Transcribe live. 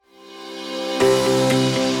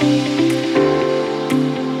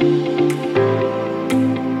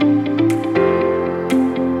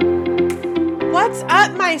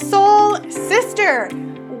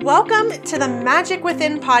to the Magic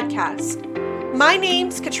Within podcast. My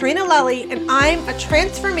name's Katrina Lelly, and I'm a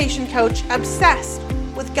transformation coach obsessed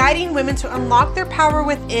with guiding women to unlock their power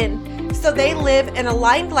within so they live an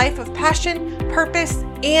aligned life of passion, purpose,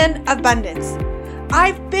 and abundance.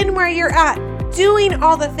 I've been where you're at, doing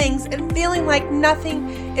all the things and feeling like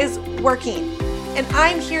nothing is working. And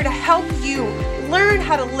I'm here to help you learn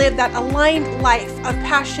how to live that aligned life of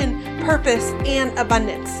passion, purpose, and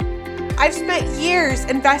abundance. I've spent years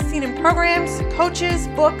investing in programs, coaches,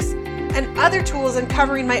 books, and other tools,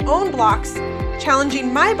 uncovering my own blocks,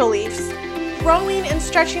 challenging my beliefs, growing and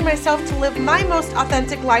stretching myself to live my most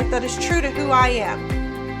authentic life that is true to who I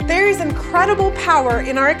am. There is incredible power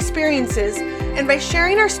in our experiences, and by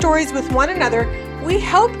sharing our stories with one another, we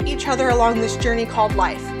help each other along this journey called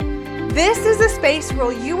life. This is a space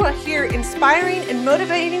where you will hear inspiring and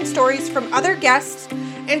motivating stories from other guests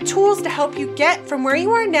and tools to help you get from where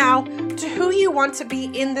you are now to who you want to be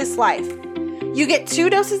in this life. You get 2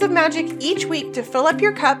 doses of magic each week to fill up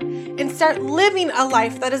your cup and start living a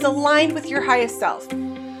life that is aligned with your highest self.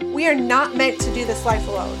 We are not meant to do this life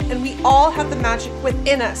alone, and we all have the magic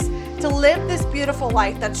within us to live this beautiful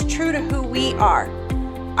life that's true to who we are.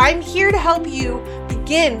 I'm here to help you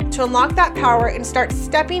begin to unlock that power and start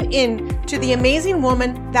stepping into the amazing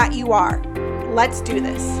woman that you are. Let's do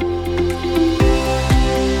this.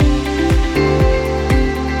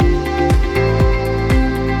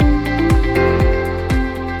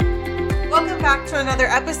 Back to another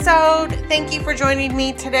episode. Thank you for joining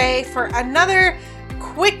me today for another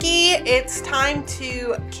quickie. It's time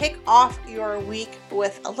to kick off your week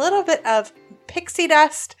with a little bit of pixie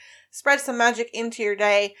dust, spread some magic into your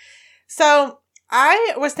day. So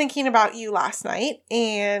I was thinking about you last night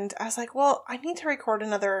and I was like, well, I need to record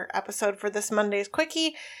another episode for this Monday's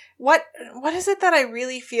quickie. What is it that I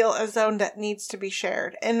really feel as though that needs to be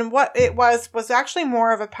shared? And what it was actually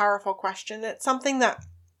more of a powerful question. It's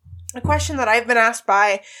a question that I've been asked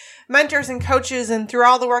by mentors and coaches, and through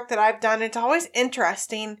all the work that I've done, it's always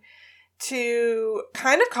interesting to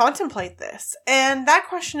kind of contemplate this. And that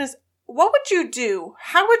question is, what would you do?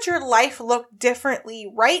 How would your life look differently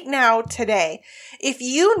right now, today, if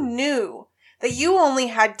you knew that you only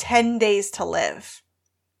had 10 days to live?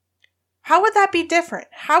 How would that be different?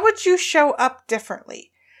 How would you show up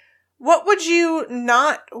differently? What would you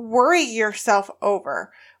not worry yourself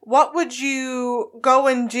over? What would you go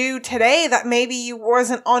and do today that maybe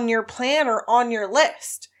wasn't on your plan or on your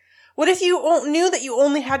list? What if you knew that you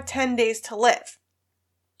only had 10 days to live?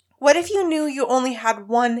 What if you knew you only had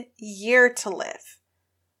 1 year to live?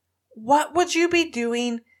 What would you be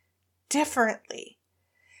doing differently?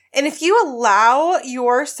 And if you allow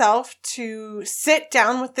yourself to sit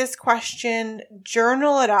down with this question,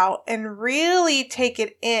 journal it out, and really take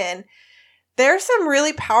it in, there's some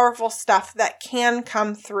really powerful stuff that can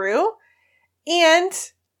come through, and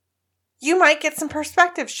you might get some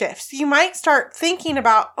perspective shifts. You might start thinking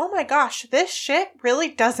about, oh my gosh, this shit really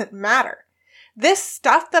doesn't matter. This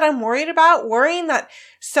stuff that I'm worried about, worrying that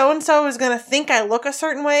so-and-so is going to think I look a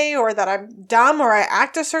certain way, or that I'm dumb, or I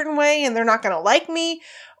act a certain way and they're not going to like me,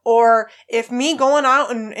 or if me going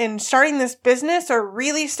out and starting this business or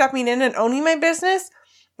really stepping in and owning my business,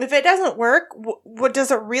 if it doesn't work, what does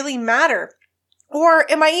it really matter?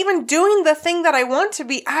 Or am I even doing the thing that I want to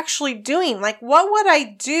be actually doing? Like, what would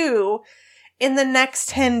I do in the next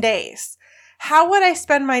 10 days? How would I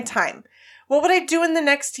spend my time? What would I do in the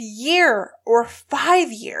next year or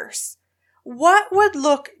 5 years? What would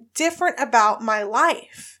look different about my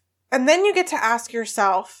life? And then you get to ask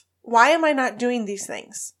yourself, why am I not doing these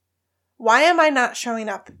things? Why am I not showing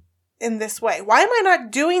up in this way? Why am I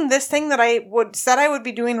not doing this thing that I said I would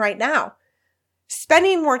be doing right now?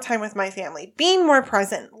 Spending more time with my family, being more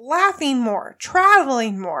present, laughing more,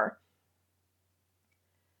 traveling more,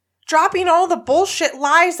 dropping all the bullshit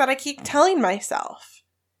lies that I keep telling myself.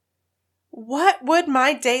 What would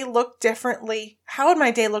my day look differently? How would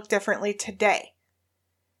my day look differently today?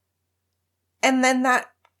 And then that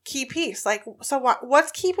key piece, like, so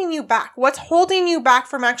what's keeping you back? What's holding you back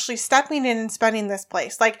from actually stepping in and spending this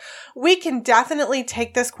place? Like, we can definitely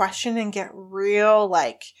take this question and get real,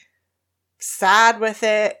 sad with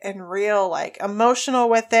it and real, emotional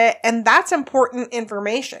with it. And that's important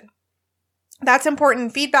information. That's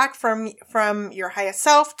important feedback from your highest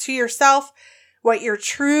self to yourself, what your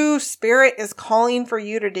true spirit is calling for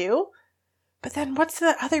you to do. But then what's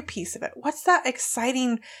the other piece of it? What's that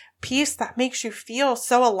exciting piece that makes you feel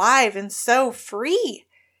so alive and so free?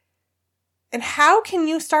 And how can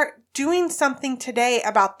you start doing something today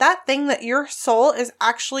about that thing that your soul is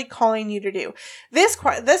actually calling you to do? This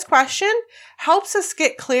question helps us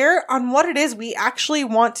get clear on what it is we actually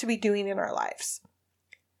want to be doing in our lives.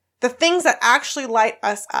 the things that actually light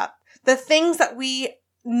us up, the things that we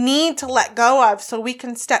need to let go of so we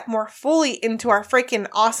can step more fully into our freaking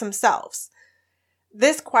awesome selves.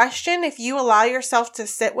 This question, if you allow yourself to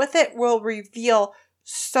sit with it, will reveal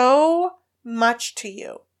so much to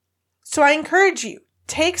you. So I encourage you,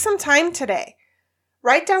 take some time today.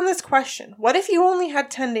 Write down this question. What if you only had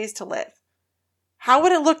 10 days to live? How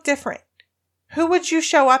would it look different? Who would you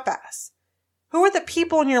show up as? Who are the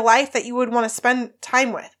people in your life that you would want to spend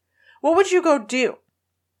time with? What would you go do?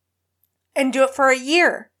 And do it for a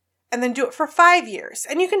year. And then do it for 5 years.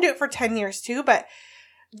 And you can do it for 10 years too, but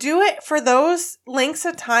do it for those lengths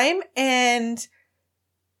of time and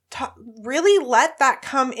really let that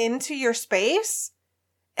come into your space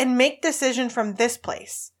and make decision from this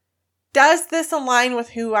place. Does this align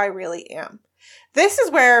with who I really am? This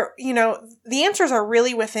is where, the answers are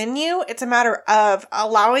really within you. It's a matter of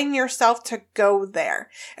allowing yourself to go there.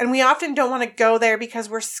 And we often don't want to go there because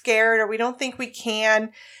we're scared or we don't think we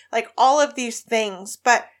can, like all of these things.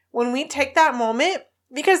 But when we take that moment,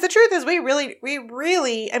 because the truth is we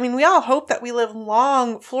all hope that we live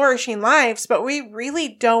long, flourishing lives, but we really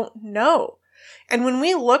don't know. And when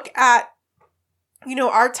we look at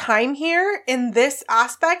our time here in this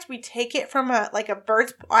aspect, we take it from a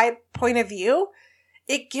bird's eye point of view.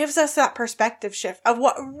 It gives us that perspective shift of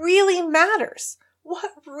what really matters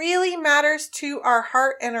to our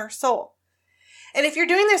heart and our soul. And if you're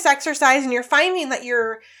doing this exercise and you're finding that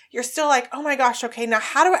you're still like, oh my gosh, okay, now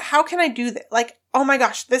how can I do this? Like, oh my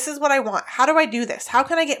gosh, this is what I want. How do I do this? How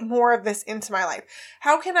can I get more of this into my life?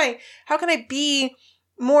 How can I be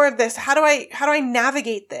more of this? How do I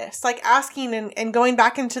navigate this? Like asking and going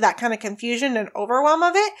back into that kind of confusion and overwhelm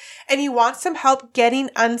of it. And you want some help getting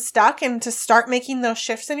unstuck and to start making those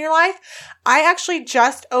shifts in your life. I actually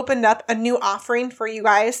just opened up a new offering for you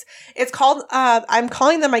guys. It's called, I'm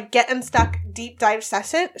calling them my Get Unstuck Deep Dive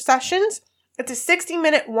sessions. It's a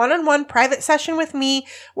 60-minute one-on-one private session with me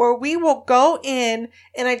where we will go in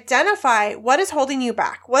and identify what is holding you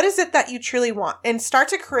back. What is it that you truly want? And start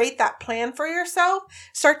to create that plan for yourself.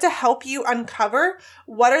 Start to help you uncover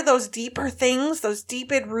what are those deeper things, those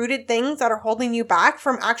deep-rooted things that are holding you back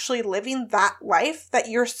from actually living that life that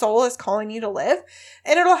your soul is calling you to live.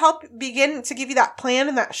 And it'll help begin to give you that plan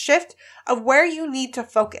and that shift of where you need to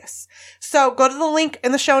focus. So go to the link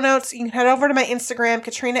in the show notes. You can head over to my Instagram,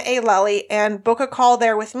 Katrina A. Lelly, and book a call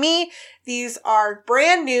there with me. These are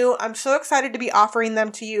brand new. I'm so excited to be offering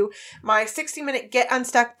them to you. My 60-minute Get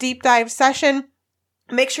Unstuck Deep Dive session.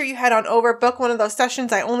 Make sure you head on over, book one of those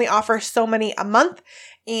sessions. I only offer so many a month.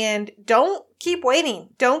 And don't keep waiting.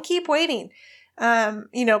 Don't keep waiting.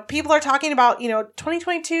 People are talking about,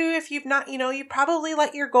 2022, if you've not, you probably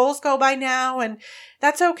let your goals go by now, and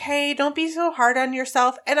that's okay. Don't be so hard on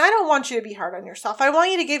yourself. And I don't want you to be hard on yourself. I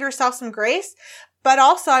want you to give yourself some grace, but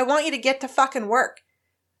also I want you to get to fucking work,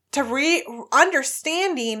 to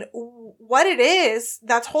understanding what it is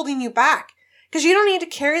that's holding you back. Because you don't need to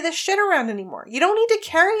carry this shit around anymore. You don't need to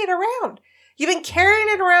carry it around. You've been carrying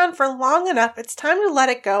it around for long enough. It's time to let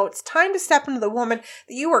it go. It's time to step into the woman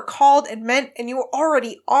that you were called and meant and you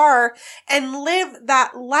already are, and live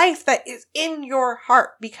that life that is in your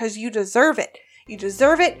heart because you deserve it. You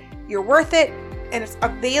deserve it. You're worth it. And it's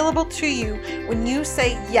available to you when you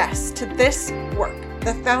say yes to this work,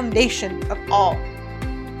 the foundation of all.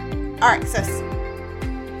 All right, sis.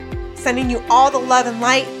 Sending you all the love and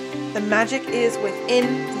light. The magic is within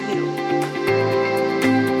you.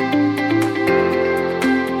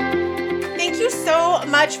 So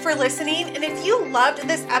much for listening. And if you loved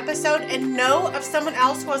this episode and know of someone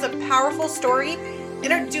else who has a powerful story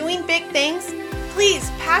and are doing big things, please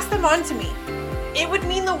pass them on to me. It would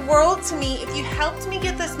mean the world to me if you helped me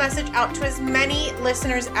get this message out to as many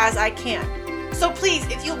listeners as I can. So please,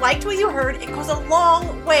 if you liked what you heard, it goes a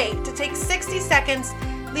long way to take 60 seconds,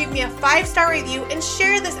 leave me a 5-star review, and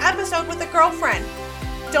share this episode with a girlfriend.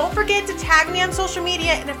 Don't forget to tag me on social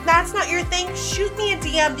media, and if that's not your thing, shoot me a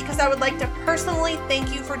DM because I would like to personally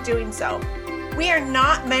thank you for doing so. We are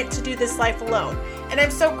not meant to do this life alone, and I'm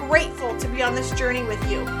so grateful to be on this journey with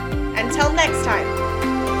you. Until next time.